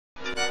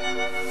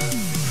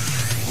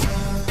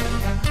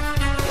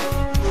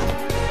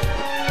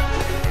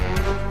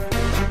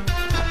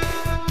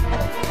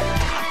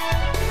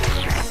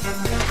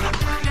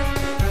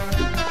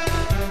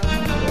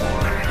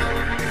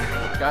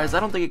Guys, I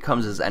don't think it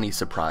comes as any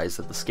surprise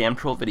that the scam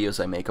troll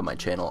videos I make on my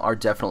channel are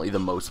definitely the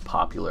most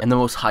popular and the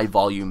most high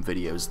volume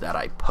videos that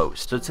I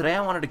post. So today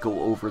I wanted to go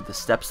over the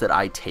steps that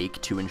I take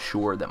to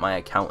ensure that my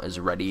account is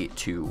ready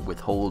to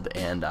withhold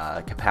and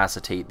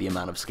capacitate the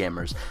amount of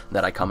scammers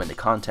that I come into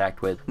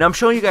contact with. Now I'm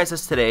showing you guys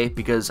this today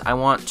because I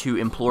want to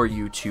implore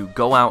you to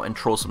go out and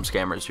troll some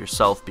scammers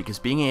yourself, because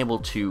being able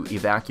to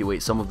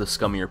evacuate some of the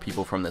scummier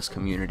people from this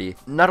community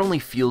not only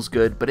feels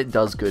good, but it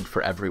does good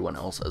for everyone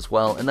else as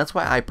well, and that's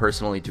why I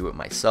personally do it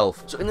myself.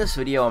 So in this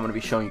video, I'm going to be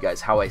showing you guys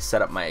how I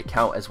set up my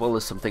account, as well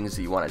as some things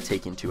that you want to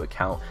take into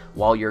account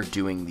while you're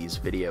doing these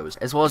videos.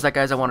 As well as that,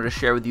 guys, I wanted to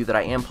share with you that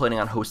I am planning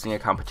on hosting a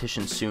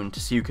competition soon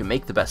to see who can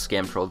make the best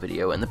scam troll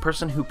video, and the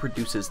person who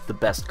produces the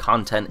best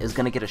content is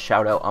going to get a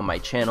shout out on my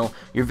channel.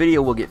 Your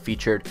video will get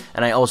featured,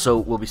 and I also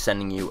will be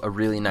sending you a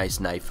really nice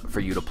knife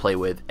for you to play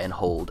with and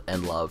hold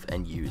and love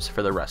and use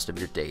for the rest of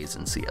your days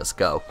in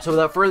CSGO. So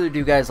without further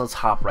ado, guys, let's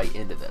hop right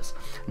into this.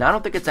 Now, I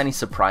don't think it's any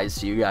surprise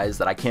to you guys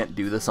that I can't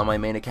do this on my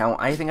main account.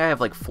 I think I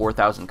have like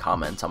 4,000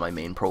 comments on my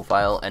main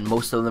profile, and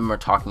most of them are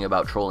talking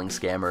about trolling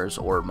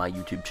scammers or my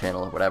YouTube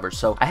channel or whatever,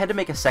 so I had to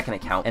make a second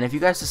account. And if you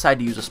guys decide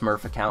to use a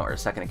Smurf account or a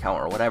second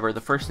account or whatever,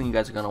 the first thing you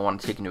guys are going to want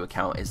to take into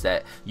account is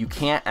that you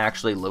can't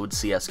actually load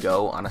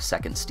CSGO on a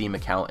second Steam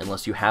account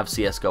unless you have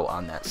CSGO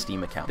on that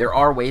Steam account. There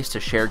are ways to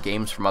share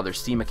games from other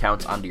Steam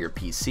accounts onto your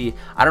PC.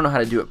 I don't know how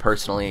to do it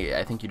personally.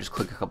 I think you just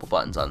click a couple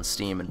buttons on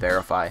Steam and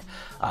verify,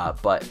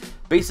 but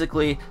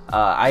basically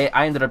I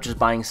ended up just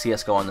buying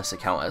CSGO on this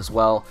account as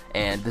well,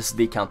 and this is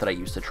the account that I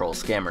use to troll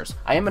scammers.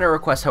 I am going to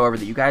request, however,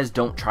 that you guys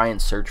don't try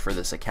and search for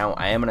this account.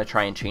 I am going to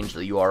try and change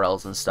the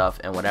URLs and stuff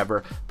and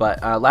whatever,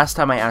 but last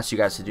time I asked you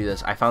guys to do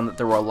this, I found that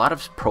there were a lot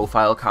of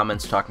profile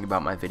comments talking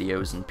about my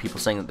videos and people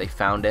saying that they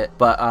found it.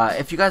 But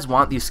if you guys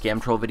want these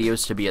scam troll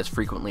videos to be as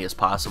frequently as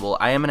possible,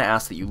 I am going to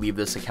ask that you leave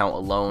this account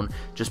alone,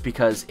 just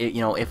because it,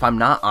 you know, if I'm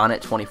not on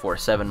it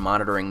 24/7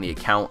 monitoring the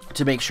account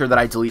to make sure that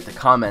I delete the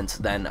comments,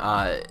 then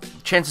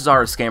chances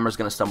are a scammer is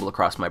going to stumble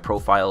across my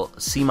profile,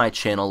 see my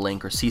channel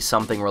link, or see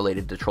something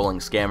related to trolling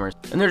scammers,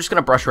 and they're just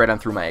going to brush right on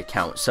through my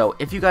account. So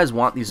if you guys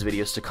want these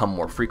videos to come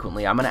more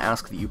frequently, I'm going to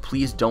ask that you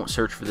please don't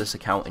search for this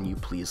account and you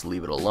please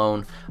leave it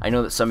alone. I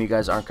know that some of you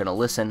guys aren't going to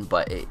listen,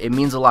 but it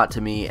means a lot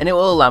to me, and it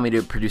will allow me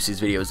to produce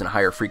these videos in a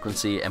higher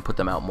frequency and put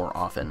them out more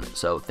often.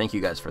 So thank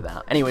you guys for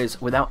that.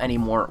 Anyways, without any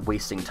more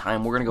wasting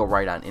time, we're going to go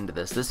right on into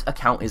this. This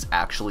account is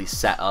actually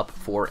set up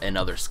for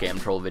another scam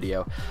troll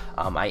video.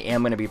 I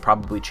am going to be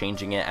probably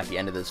changing it at the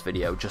end of this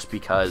video, just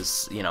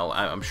because, you know,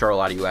 I'm sure a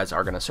lot of you guys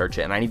are going to search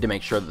it, and I need to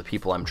make sure that the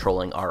people I'm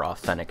trolling are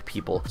authentic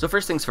people. So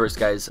first things first,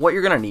 guys, what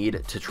you're going to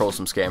need to troll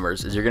some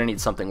scammers is you're going to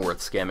need something worth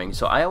scamming.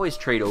 So I always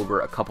trade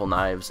over a couple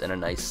knives and a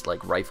nice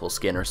like rifle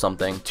skin or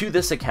something to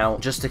this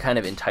account, just to kind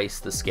of entice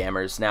the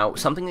scammers. Now,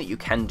 something that you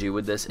can do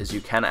with this is you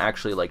can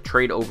actually like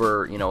trade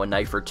over, you know, a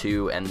knife or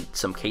two and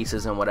some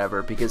cases and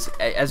whatever, because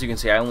as you can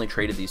see, I only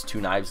traded these two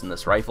knives and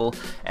this rifle,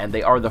 and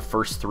they are the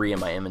first three in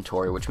my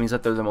inventory, which means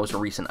that they're the most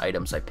recent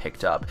items I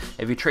picked up.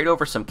 If you trade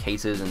over some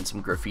cases and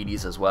some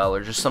graffitis as well,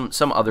 or just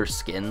some other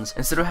skins,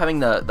 instead of having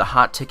the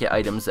hot ticket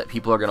items that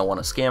people are going to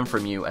want to scam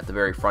from you at the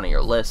very front of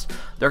your list,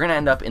 they're going to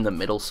end up in the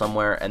middle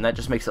somewhere, and that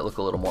just makes it look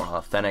a little more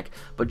authentic.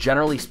 But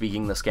generally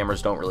speaking, the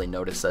scammers don't really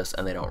notice this,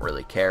 and they don't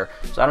really care,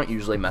 so I don't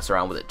usually mess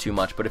around with it too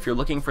much. But if you're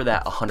looking for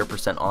that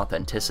 100%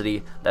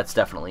 authenticity, that's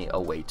definitely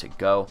a way to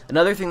go.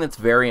 Another thing that's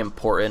very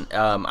important,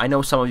 I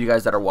know some of you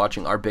guys that are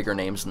watching are bigger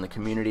names in the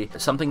community.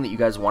 Something that you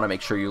guys want to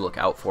make sure you look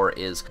out for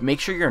is make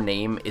sure your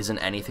name isn't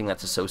anything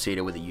that's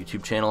associated with a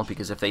YouTube channel,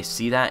 because if they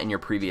see that in your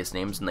previous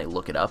names and they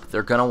look it up,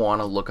 they're gonna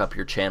want to look up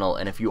your channel.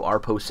 And if you are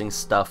posting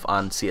stuff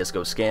on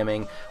CSGO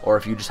scamming, or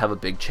if you just have a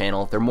big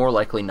channel, they're more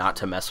likely not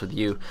to mess with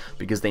you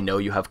because they know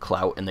you have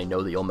clout and they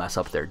know that you'll mess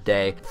up their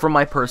day. From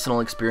my personal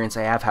experience,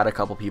 I have had a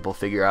couple people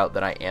figure out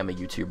that I am a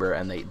YouTuber,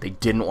 and they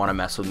didn't want to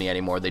mess with me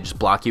anymore. They just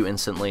block you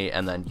instantly,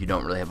 and then you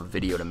don't really have a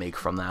video to make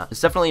from that.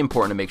 It's definitely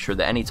important to make sure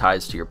that any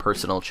ties to your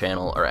personal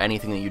channel or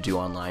anything that you do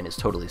online is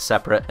totally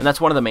separate, and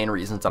that's one of the main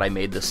reasons that I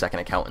made this second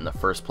account in the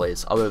first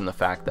place, other than the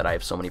fact that I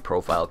have so many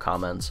profile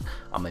comments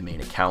on my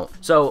main account.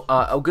 So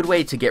a good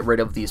way to get rid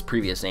of these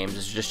previous names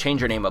is just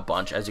change your name a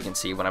bunch. As you can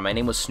see, when my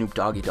name was Snoop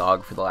Doggy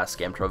Dog for the last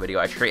scam troll video,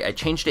 I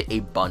changed it a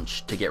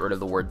bunch to get rid of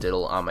the word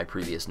Diddle on my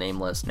previous name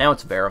list. Now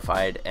it's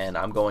verified, and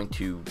I'm going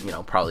to, you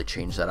know, probably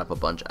change that up a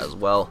bunch as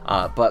well.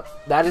 But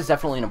that is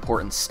definitely an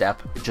important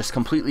step. Just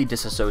completely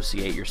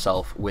disassociate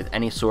yourself with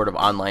any sort of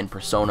online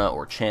persona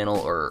or channel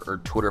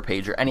or Twitter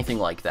page or anything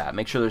like that.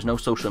 Make sure there's no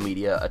social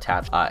media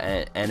attached,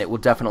 and it will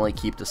definitely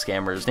keep the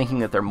scammers thinking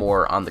that they're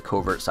more on the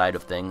covert side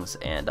of things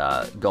and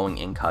going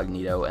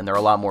incognito, and they're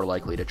a lot more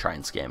likely to try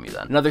and scam you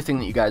then. Another thing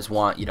that you guys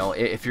want, you know,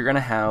 if you're gonna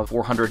have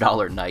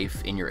 $400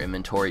 knife in your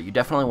inventory, you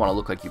definitely want to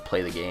look like you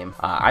play the game.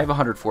 I have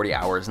 140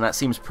 hours, and that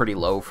seems pretty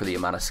low for the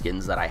amount of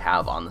skins that I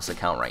have on this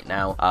account right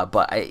now,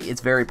 but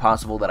it's very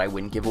possible that I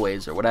win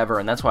giveaways or whatever,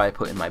 and that's why I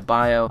put in my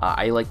bio,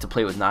 I like to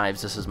play with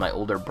knives. This is my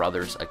older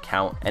brother's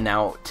account, and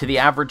now to the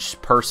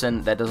average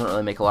person, that doesn't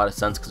really make a lot of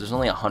sense because there's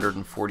only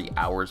 140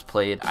 hours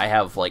played. I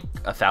have like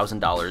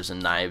 $1,000 in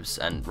knives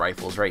and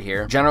rifles right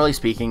here. Generally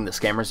speaking, the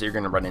scammers that you're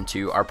going to run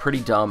into are pretty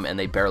dumb and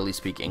they barely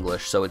speak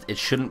English, so it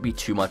shouldn't be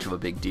too much of a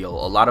big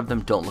deal. A lot of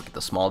them don't look at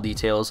the small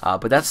details,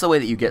 but that's the way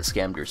that you get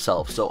scammed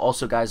yourself. So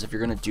also, guys, if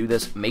you're going to do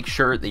this, make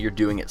sure that you're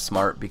doing it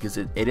smart, because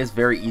it is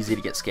very easy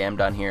to get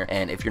scammed on here,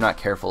 and if you're not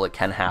careful, it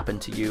can happen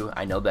to you.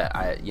 I know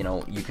that you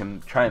know, you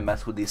can try and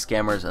mess with these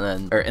scammers,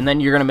 and then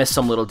you're going to miss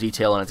some little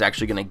detail, and it's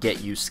actually going to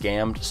get you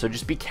scammed. So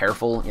just be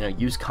careful, you know,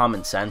 use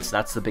common sense.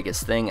 That's the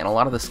biggest thing, and a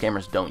lot of the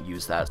scammers don't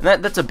use that.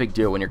 And that's a big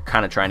deal when you're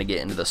kind of trying to get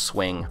into the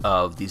swing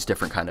of these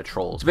different kind of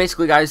trolls. So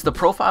basically, guys, the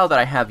profile that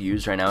I have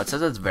used right now, it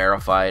says it's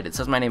verified. It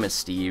says my name is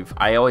Steve.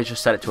 I always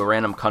just set it to a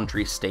random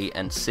country, state,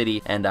 and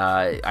city, and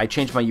I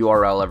change my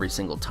URL every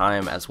single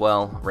time as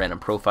well. Random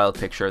profile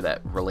picture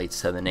that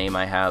relates to the name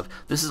I have.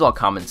 This is all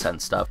common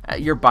sense stuff.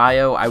 Your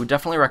bio, I would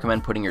definitely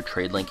recommend putting your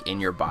trade link in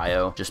your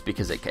bio, just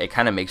because it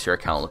kind of makes your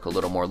account look a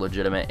little more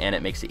legitimate, and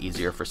it makes it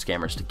easier for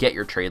scammers to get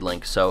your trade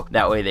link, so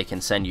that way they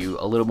can send you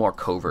a little more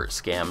covert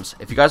scams.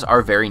 If you guys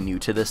are very new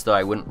to this, though,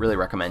 I wouldn't really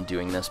recommend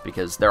doing this,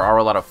 because there are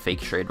a lot of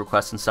fake trade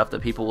requests and stuff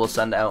that people will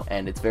send out,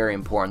 and it's very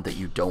important that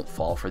you don't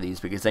fall for these,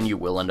 because then you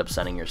will end up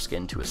sending your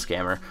skin to a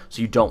scammer,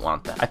 so you don't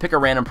want that. I pick a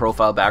random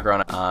profile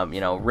background,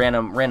 you know,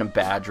 random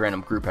badge,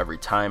 random group every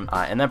time,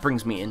 and that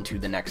brings me into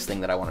the next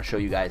thing that I want to show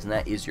you guys, and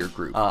that is your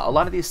group. A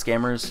lot of these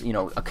scammers, you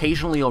know,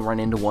 occasionally you'll run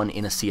into one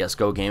in a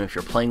CSGO game. If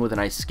you're playing with a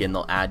nice skin,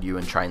 they'll add you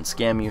and try and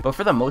scam you, but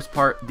for the most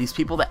part, these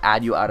people that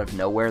add you out of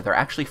nowhere, they're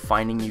actually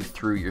finding you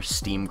through your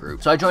Steam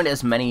group. So I joined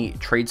as many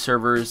trade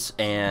servers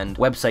and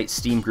website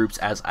Steam groups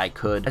as I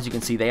could. As you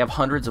can see, they have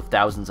hundreds of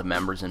thousands of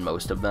members in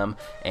most of them,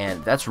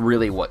 and that's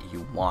really what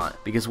you want,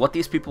 because what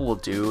these people will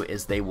do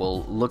is they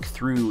will look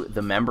through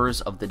the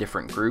members of the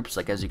different groups.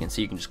 Like, as you can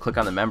see, you can just click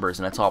on the members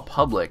and it's all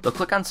public. They'll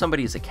click on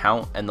somebody's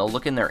account and they'll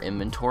look in their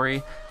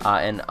inventory,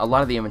 and a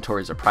lot of the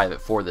inventories are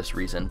private for this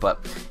reason, but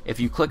if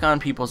you click on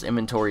people's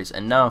inventories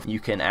enough, you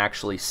can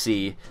actually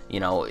see, you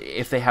know,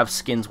 if they have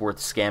skins worth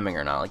scamming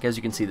or not. Like, as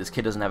you can see, this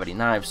kid doesn't have any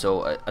knives,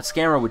 so a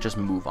scammer would just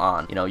move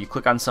on. You know, you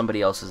click on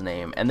somebody else's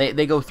name and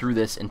they go through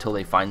this until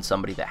they find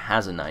somebody that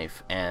has a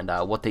knife, and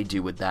what they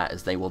do with that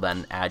is they will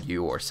then add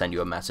you or send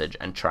you a message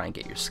and try and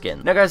get your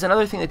skin. Now, guys,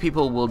 another thing that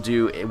people will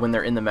do when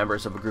they're in the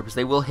members of a group is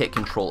they will hit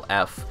Control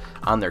F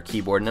on their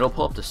keyboard, and it'll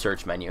pull up the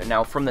search menu. And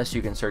now from this,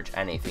 you can search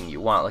anything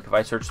you want. Like, if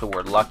I search the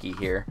word lucky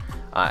here,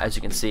 as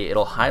you can see,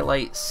 it'll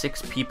highlight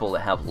 6 people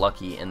that have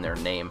lucky in their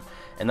name,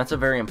 and that's a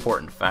very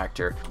important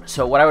factor.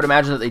 So what I would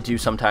imagine that they do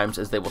sometimes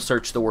is they will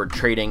search the word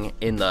trading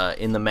in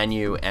the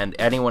menu, and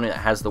anyone that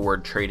has the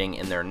word trading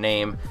in their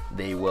name,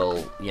 they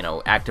will, you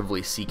know,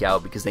 actively seek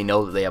out, because they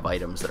know that they have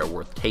items that are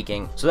worth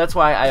taking. So that's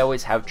why I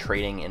always have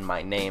trading in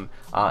my name.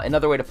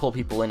 Another way to pull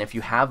people in, if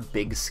you have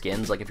big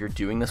skins, like if you're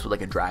doing this with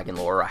like a dragon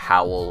lore or a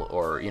howl,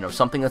 or, you know,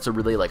 something that's a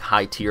really like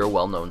high tier,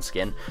 well-known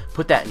skin,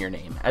 put that in your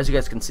name. As you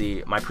guys can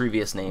see, my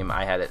previous name,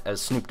 I had it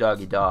as Snoop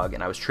Doggy Dog,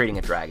 and I was trading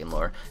a dragon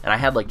lore, and I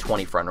had like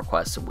 20 friend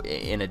requests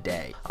in a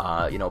day.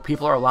 You know,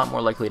 people are a lot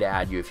more likely to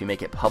add you if you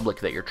make it public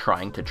that you're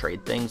trying to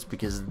trade things,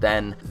 because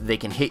then they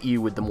can hit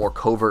you with the more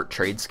covert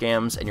trade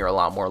scams, and you're a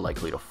lot more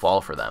likely to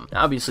fall for them.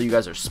 Now, obviously, you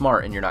guys are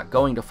smart and you're not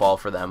going to fall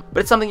for them,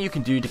 but it's something you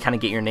can do to kind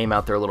of get your name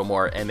out there a little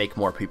more and make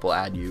more people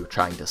add you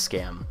trying to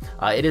scam.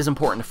 It is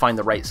important to find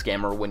the right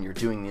scammer when you're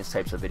doing these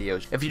types of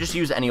videos. If you just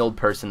use any old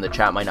person, the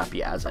chat might not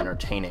be as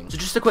entertaining. So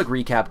just a quick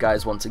recap,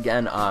 guys. Once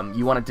again,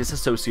 you want to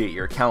disassociate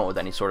your account with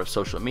any sort of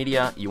social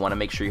media. You want to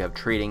make sure you have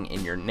trading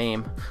in your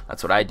name.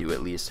 That's what I do,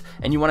 at least.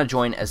 And you want to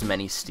join as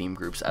many Steam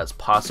groups as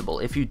possible.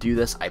 If you do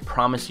this, I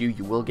promise you,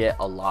 you will get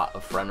a lot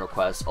of friend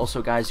requests.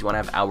 Also, guys, you want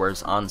to have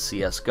hours on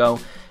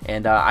CSGO,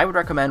 and I would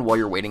recommend, while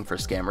you're waiting for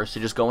scammers, to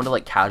just go into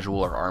like casual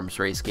or arms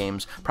race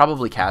games.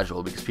 Probably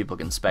casual, because people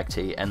can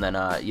spectate, and then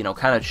you know,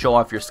 kind of show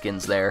off your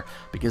skins there,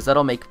 because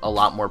that'll make a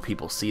lot more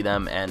people see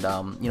them. And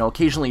you know,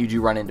 occasionally you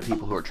do run into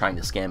people who are trying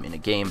to scam in a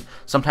game.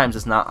 Sometimes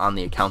it's not on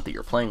the account that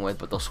you're playing with,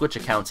 but they'll switch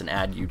accounts and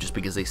add you just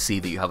because they see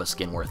that you have a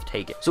skin worth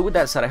taking. So with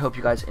that said, I hope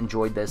you guys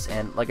enjoyed this,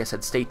 and like I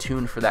said, stay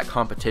tuned for that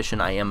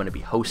competition I am going to be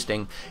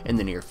hosting in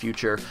the near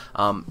future.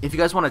 If you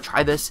guys want to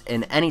try this,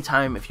 and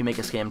anytime if you make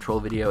a scam troll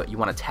video, you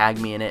want to tag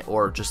me in it,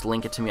 or just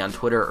link it to me on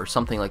Twitter or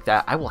something like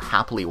that, I will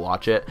happily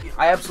watch it.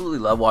 I absolutely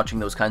love watching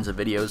those kinds of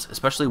videos,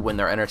 especially when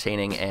they're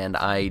entertaining, and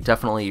I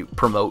definitely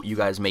promote you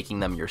guys making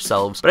them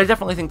yourselves. But I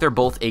definitely think they're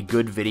both a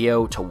good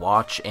video to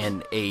watch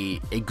and a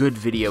good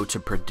video to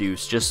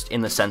produce, just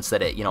in the sense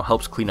that it, you know,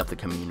 helps clean up the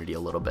community a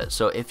little bit.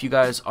 So if you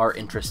guys are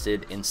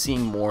interested in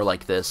seeing more more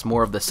like this,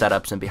 more of the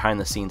setups and behind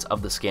the scenes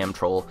of the scam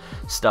troll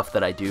stuff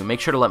that I do,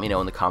 make sure to let me know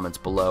in the comments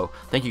below.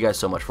 Thank you guys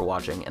so much for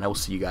watching, and I will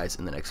see you guys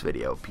in the next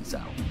video. Peace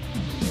out.